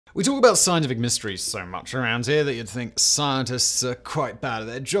We talk about scientific mysteries so much around here that you'd think scientists are quite bad at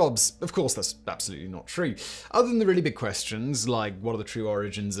their jobs. Of course, that's absolutely not true. Other than the really big questions, like what are the true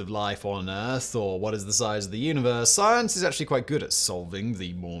origins of life on Earth, or what is the size of the universe, science is actually quite good at solving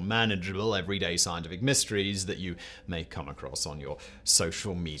the more manageable, everyday scientific mysteries that you may come across on your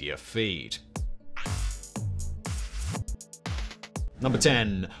social media feed. Number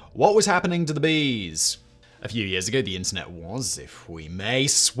 10. What was happening to the bees? A few years ago, the internet was, if we may,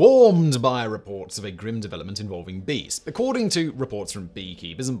 swarmed by reports of a grim development involving bees. According to reports from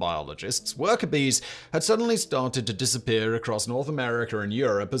beekeepers and biologists, worker bees had suddenly started to disappear across North America and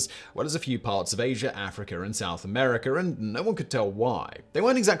Europe, as well as a few parts of Asia, Africa, and South America, and no one could tell why. They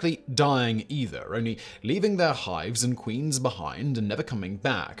weren't exactly dying either, only leaving their hives and queens behind and never coming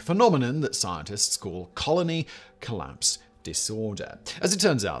back, a phenomenon that scientists call colony collapse disorder. As it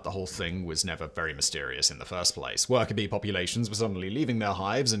turns out, the whole thing was never very mysterious in the first place. Worker bee populations were suddenly leaving their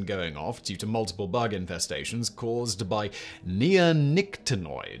hives and going off due to multiple bug infestations caused by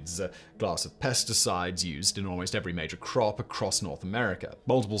neonicotinoids, a class of pesticides used in almost every major crop across North America.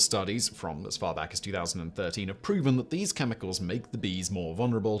 Multiple studies from as far back as 2013 have proven that these chemicals make the bees more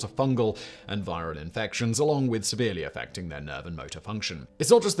vulnerable to fungal and viral infections, along with severely affecting their nerve and motor function.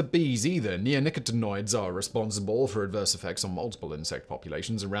 It's not just the bees either. Neonicotinoids are responsible for adverse effects on multiple insect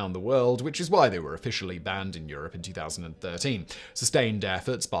populations around the world, which is why they were officially banned in Europe in 2013. Sustained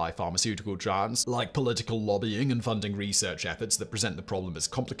efforts by pharmaceutical giants, like political lobbying and funding research efforts that present the problem as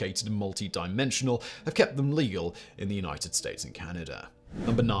complicated and multi-dimensional, have kept them legal in the United States and Canada.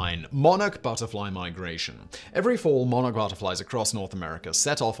 Number 9. Monarch butterfly migration. Every fall, monarch butterflies across North America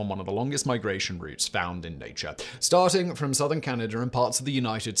set off on one of the longest migration routes found in nature. Starting from southern Canada and parts of the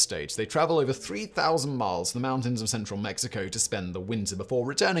United States, they travel over 3,000 miles to the mountains of central Mexico to spend the winter before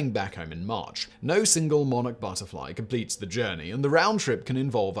returning back home in March. No single monarch butterfly completes the journey, and the round trip can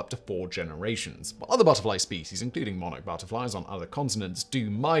involve up to 4 generations. While other butterfly species, including monarch butterflies on other continents, do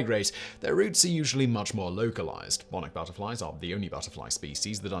migrate, their routes are usually much more localized. Monarch butterflies are the only butterfly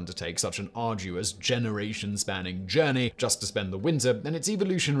species that undertake such an arduous, generation-spanning journey just to spend the winter, and its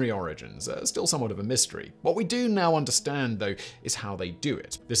evolutionary origins are still somewhat of a mystery. What we do now understand, though, is how they do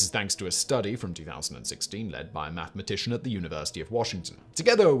it. This is thanks to a study from 2016 led by a mathematician at the University of Washington.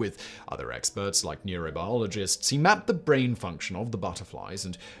 Together with other experts like neurobiologists, he mapped the brain function of the butterflies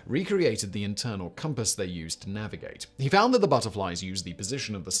and recreated the internal compass they use to navigate. He found that the butterflies use the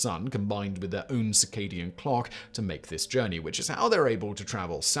position of the sun combined with their own circadian clock to make this journey, which is how they're able to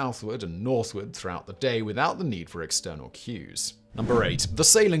travel southward and northward throughout the day without the need for external cues. Number 8. The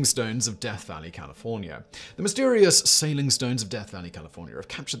Sailing Stones of Death Valley, California. The mysterious Sailing Stones of Death Valley, California have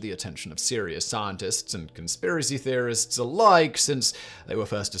captured the attention of serious scientists and conspiracy theorists alike since they were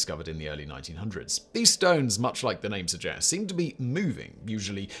first discovered in the early 1900s. These stones, much like the name suggests, seem to be moving,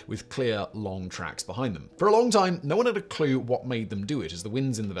 usually with clear, long tracks behind them. For a long time, no one had a clue what made them do it, as the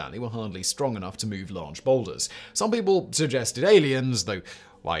winds in the valley were hardly strong enough to move large boulders. Some people suggested aliens, though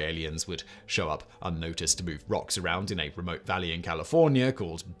why aliens would show up unnoticed to move rocks around in a remote valley in California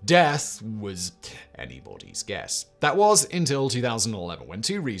called Death was anybody's guess. That was until 2011, when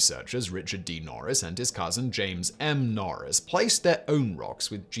 2 researchers, Richard D. Norris and his cousin James M. Norris, placed their own rocks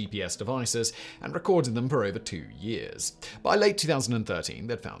with GPS devices and recorded them for over 2 years. By late 2013,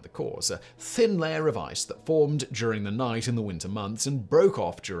 they'd found the cause, a thin layer of ice that formed during the night in the winter months and broke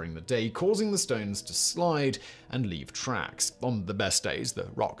off during the day, causing the stones to slide and leave tracks. On the best days,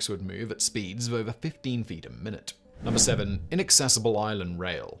 the rocks would move at speeds of over 15 feet a minute. Number 7. Inaccessible Island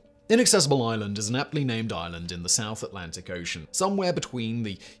Rail. Inaccessible Island is an aptly named island in the South Atlantic Ocean, somewhere between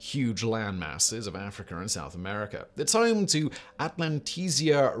the huge land masses of Africa and South America. It's home to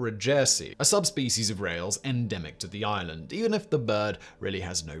Atlantesia regersii, a subspecies of rails endemic to the island, even if the bird really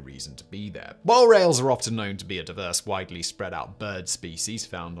has no reason to be there. While rails are often known to be a diverse, widely spread out bird species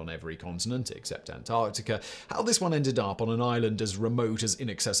found on every continent except Antarctica, how this one ended up on an island as remote as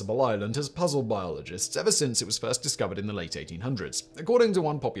Inaccessible Island has puzzled biologists ever since it was first discovered in the late 1800s. According to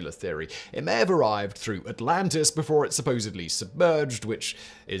one popular theory, it may have arrived through Atlantis before it supposedly submerged, which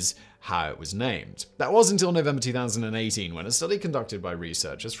is how it was named. That was until November 2018, when a study conducted by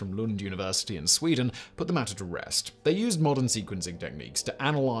researchers from Lund University in Sweden put the matter to rest. They used modern sequencing techniques to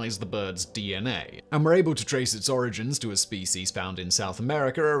analyze the bird's DNA, and were able to trace its origins to a species found in South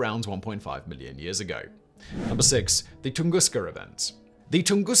America around 1.5 million years ago. Number 6. The Tunguska Event. The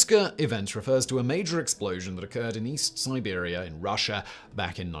Tunguska event refers to a major explosion that occurred in East Siberia in Russia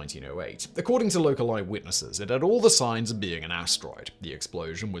back in 1908. According to local eyewitnesses, it had all the signs of being an asteroid. The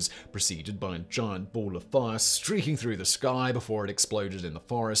explosion was preceded by a giant ball of fire streaking through the sky before it exploded in the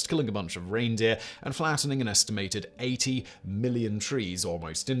forest, killing a bunch of reindeer and flattening an estimated 80 million trees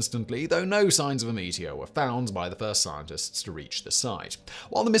almost instantly, though no signs of a meteor were found by the first scientists to reach the site.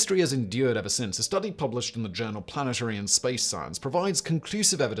 While the mystery has endured ever since, a study published in the journal Planetary and Space Science provides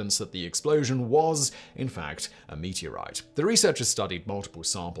conclusive evidence that the explosion was, in fact, a meteorite. The researchers studied multiple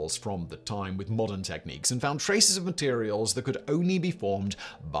samples from the time with modern techniques and found traces of materials that could only be formed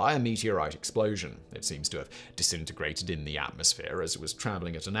by a meteorite explosion. It seems to have disintegrated in the atmosphere as it was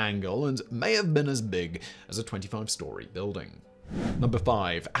traveling at an angle and may have been as big as a 25-story building. Number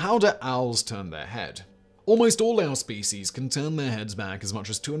 5. How do owls turn their head? Almost all owl species can turn their heads back as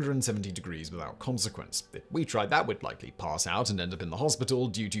much as 270 degrees without consequence. If we tried that, we'd likely pass out and end up in the hospital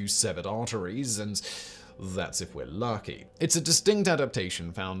due to severed arteries, and that's if we're lucky. It's a distinct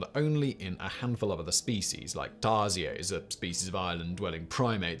adaptation found only in a handful of other species, like tarsiers, a species of island-dwelling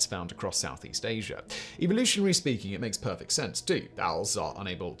primates found across Southeast Asia. Evolutionary speaking, it makes perfect sense too. Owls are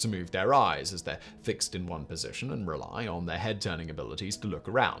unable to move their eyes as they're fixed in one position and rely on their head-turning abilities to look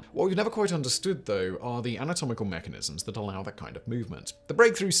around. What we've never quite understood, though, are the anatomical mechanisms that allow that kind of movement. The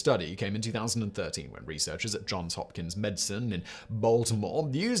breakthrough study came in 2013 when researchers at Johns Hopkins Medicine in Baltimore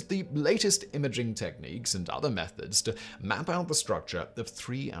used the latest imaging techniques and other methods to map out the structure of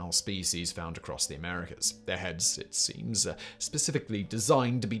 3 owl species found across the Americas. Their heads, it seems, are specifically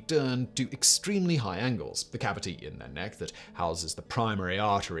designed to be turned to extremely high angles. The cavity in their neck that houses the primary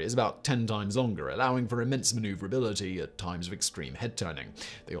artery is about 10 times longer, allowing for immense maneuverability at times of extreme head turning.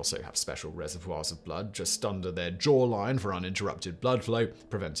 They also have special reservoirs of blood just under their jawline for uninterrupted blood flow,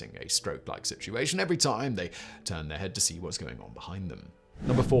 preventing a stroke-like situation every time they turn their head to see what's going on behind them.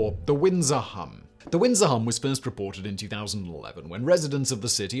 Number 4. The Windsor Hum. The Windsor Hum was first reported in 2011 when residents of the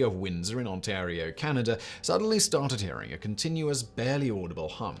city of Windsor in Ontario, Canada, suddenly started hearing a continuous, barely audible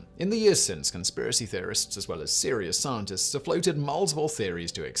hum. In the years since, conspiracy theorists as well as serious scientists have floated multiple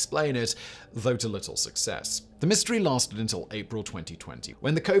theories to explain it, though to little success. The mystery lasted until April 2020,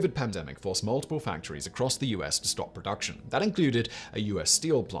 when the COVID pandemic forced multiple factories across the US to stop production. That included a US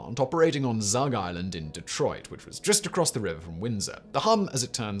steel plant operating on Zug Island in Detroit, which was just across the river from Windsor. The hum, as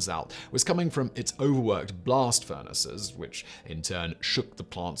it turns out, was coming from its overworked blast furnaces, which in turn shook the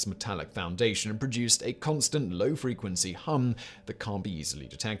plant's metallic foundation and produced a constant low-frequency hum that can't be easily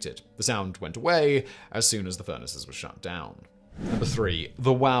detected. The sound went away as soon as the furnaces were shut down. Number 3.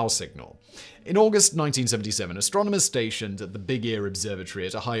 The wow signal. In August 1977, astronomers stationed at the Big Ear Observatory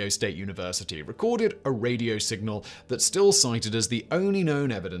at Ohio State University recorded a radio signal that's still cited as the only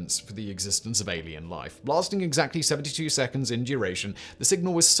known evidence for the existence of alien life. Lasting exactly 72 seconds in duration, the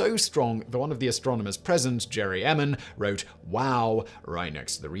signal was so strong that one of the astronomers present, Jerry Emmon, wrote "wow" right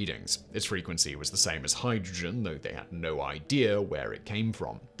next to the readings. Its frequency was the same as hydrogen, though they had no idea where it came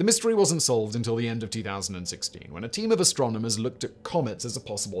from. The mystery wasn't solved until the end of 2016, when a team of astronomers looked at comets as a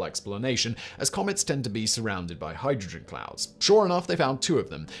possible explanation, as comets tend to be surrounded by hydrogen clouds. Sure enough, they found 2 of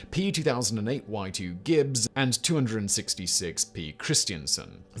them, P 2008Y2 Gibbs and 266P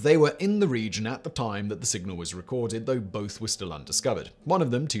Christiansen. They were in the region at the time that the signal was recorded, though both were still undiscovered. One of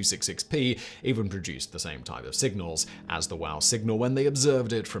them, 266P, even produced the same type of signals as the WOW signal when they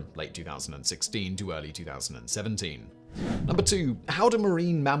observed it from late 2016 to early 2017. Number 2. How do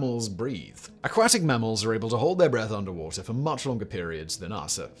marine mammals breathe? Aquatic mammals are able to hold their breath underwater for much longer periods than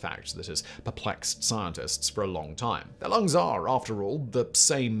us, a fact that has perplexed scientists for a long time. Their lungs are, after all, the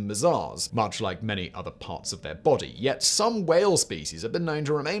same as ours, much like many other parts of their body. Yet some whale species have been known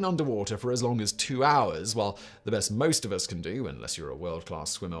to remain underwater for as long as 2 hours, while the best most of us can do, unless you're a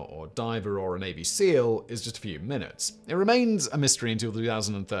world-class swimmer or diver or a Navy SEAL, is just a few minutes. It remains a mystery until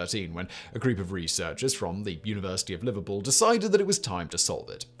 2013, when a group of researchers from the University of Liverpool decided that it was time to solve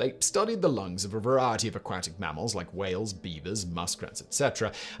it. They studied the lungs of a variety of aquatic mammals like whales, beavers, muskrats,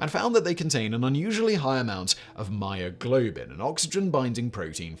 etc., and found that they contain an unusually high amount of myoglobin, an oxygen-binding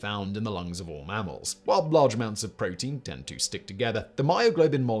protein found in the lungs of all mammals. While large amounts of protein tend to stick together, the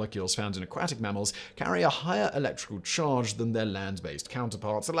myoglobin molecules found in aquatic mammals carry a higher electrical charge than their land-based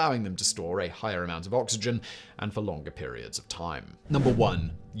counterparts, allowing them to store a higher amount of oxygen and for longer periods of time. Number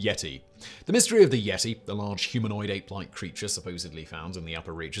 1. Yeti. The mystery of the Yeti, the large humanoid ape-like creature supposedly found in the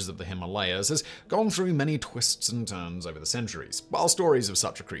upper reaches of the Himalayas, has gone through many twists and turns over the centuries. While stories of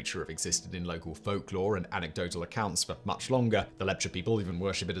such a creature have existed in local folklore and anecdotal accounts for much longer, the Lepcha people even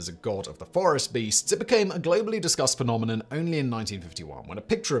worship it as a god of the forest beasts, it became a globally discussed phenomenon only in 1951, when a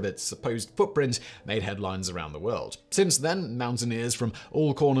picture of its supposed footprint made headlines around the world. Since then, mountaineers from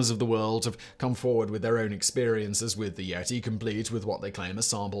all corners of the world have come forward with their own experiences with the Yeti, complete with what they claim are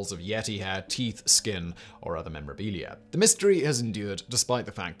samples of Yeti hair, teeth, skin, or other memorabilia. The mystery has endured despite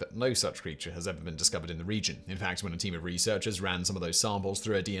the fact that no such creature has ever been discovered in the region. In fact, when a team of researchers ran some of those samples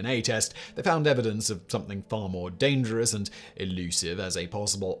through a DNA test, they found evidence of something far more dangerous and elusive as a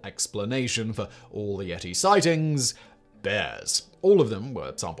possible explanation for all the Yeti sightings: bears. All of them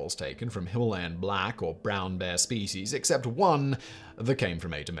were samples taken from Himalayan black or brown bear species, except one that came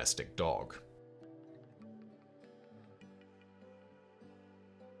from a domestic dog.